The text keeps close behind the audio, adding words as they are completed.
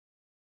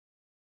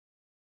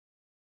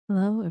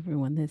Hello,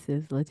 everyone. This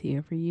is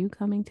Latia for you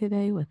coming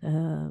today with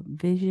a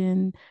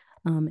vision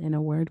and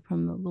a word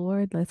from the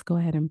Lord. Let's go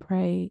ahead and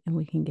pray and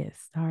we can get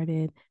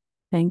started.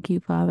 Thank you,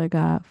 Father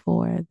God,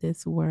 for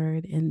this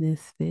word and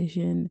this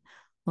vision.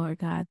 Lord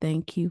God,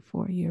 thank you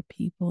for your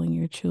people and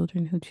your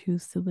children who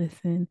choose to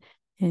listen.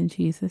 In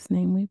Jesus'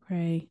 name we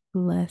pray.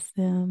 Bless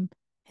them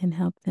and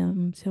help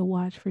them to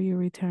watch for your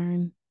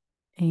return.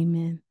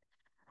 Amen.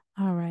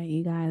 All right,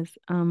 you guys.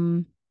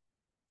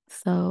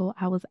 So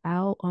I was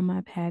out on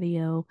my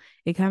patio.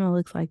 It kind of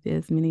looks like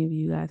this. Many of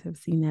you guys have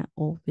seen that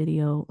old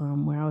video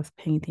where I was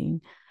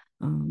painting.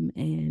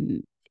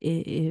 And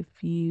if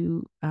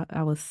you,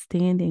 I was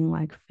standing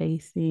like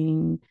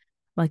facing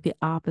like the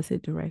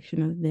opposite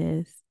direction of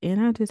this,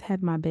 and I just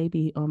had my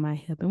baby on my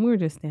hip, and we were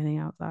just standing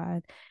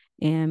outside.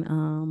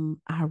 And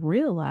I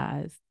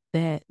realized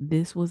that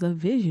this was a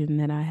vision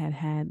that I had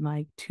had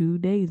like 2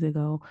 days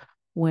ago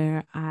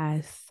where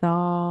I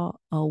saw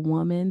a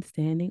woman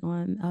standing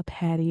on a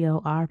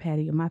patio, our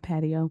patio, my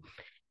patio,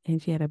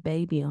 and she had a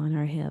baby on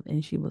her hip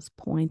and she was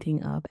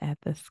pointing up at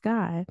the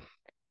sky,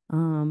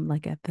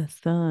 like at the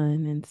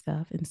sun and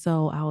stuff. And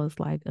so I was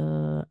like,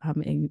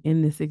 I'm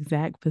in this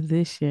exact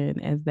position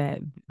as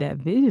that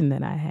vision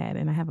that I had,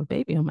 and I have a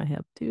baby on my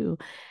hip too.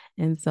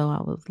 And so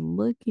I was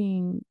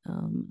looking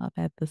up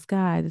at the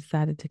sky. I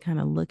decided to kind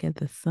of look at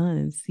the sun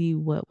and see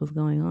what was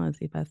going on,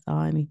 see if I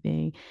saw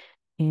anything,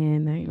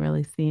 and I didn't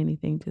really see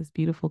anything, just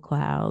beautiful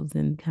clouds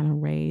and kind of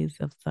rays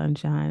of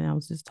sunshine. I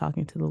was just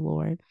talking to the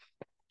Lord,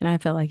 and I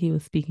felt like He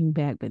was speaking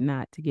back, but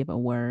not to give a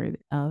word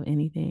of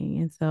anything.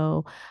 And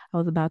so I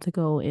was about to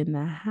go in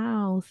the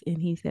house,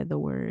 and He said the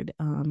word.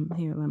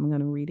 Here, I'm going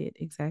to read it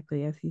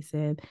exactly as He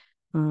said.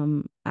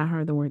 I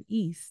heard the word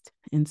east,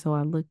 and so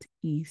I looked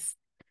east,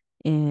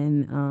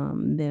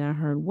 and then I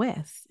heard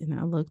west, and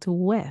I looked to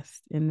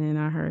west, and then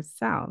I heard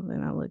south,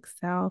 and I looked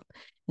south,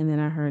 and then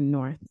I heard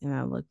north, and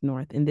I looked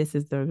north. And this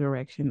is the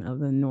direction of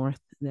the north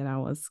that I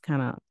was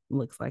kind of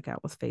looks like I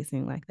was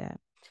facing like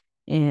that.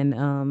 And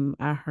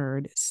I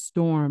heard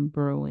storm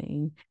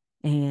brewing,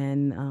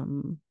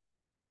 and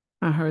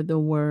I heard the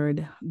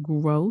word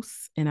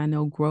gross, and I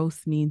know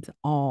gross means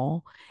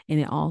all, and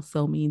it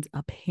also means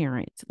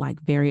apparent,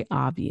 like very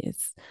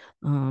obvious.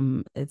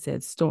 It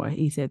said storm.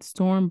 He said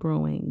storm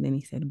brewing, then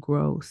he said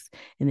gross,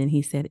 and then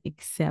he said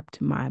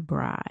accept my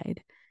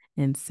bride.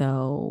 And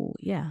so,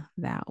 yeah,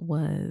 that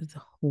was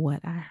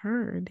what I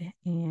heard.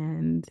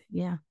 And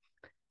yeah,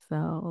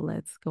 so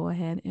let's go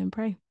ahead and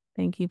pray.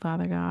 Thank you,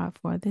 Father God,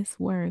 for this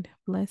word.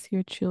 Bless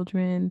your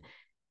children.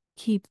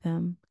 Keep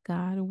them.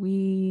 God,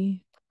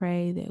 we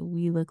pray that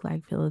we look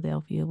like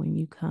Philadelphia when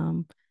you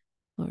come.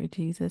 Lord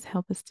Jesus,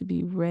 help us to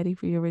be ready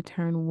for your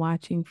return,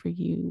 watching for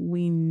you.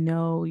 We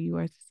know you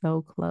are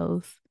so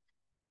close.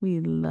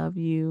 We love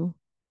you.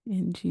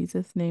 In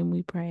Jesus' name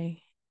we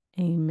pray.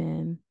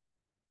 Amen.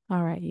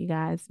 All right, you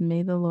guys,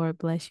 may the Lord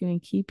bless you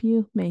and keep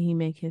you. May he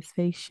make his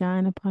face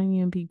shine upon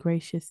you and be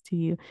gracious to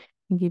you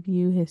and give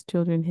you, his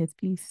children, his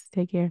peace.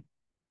 Take care.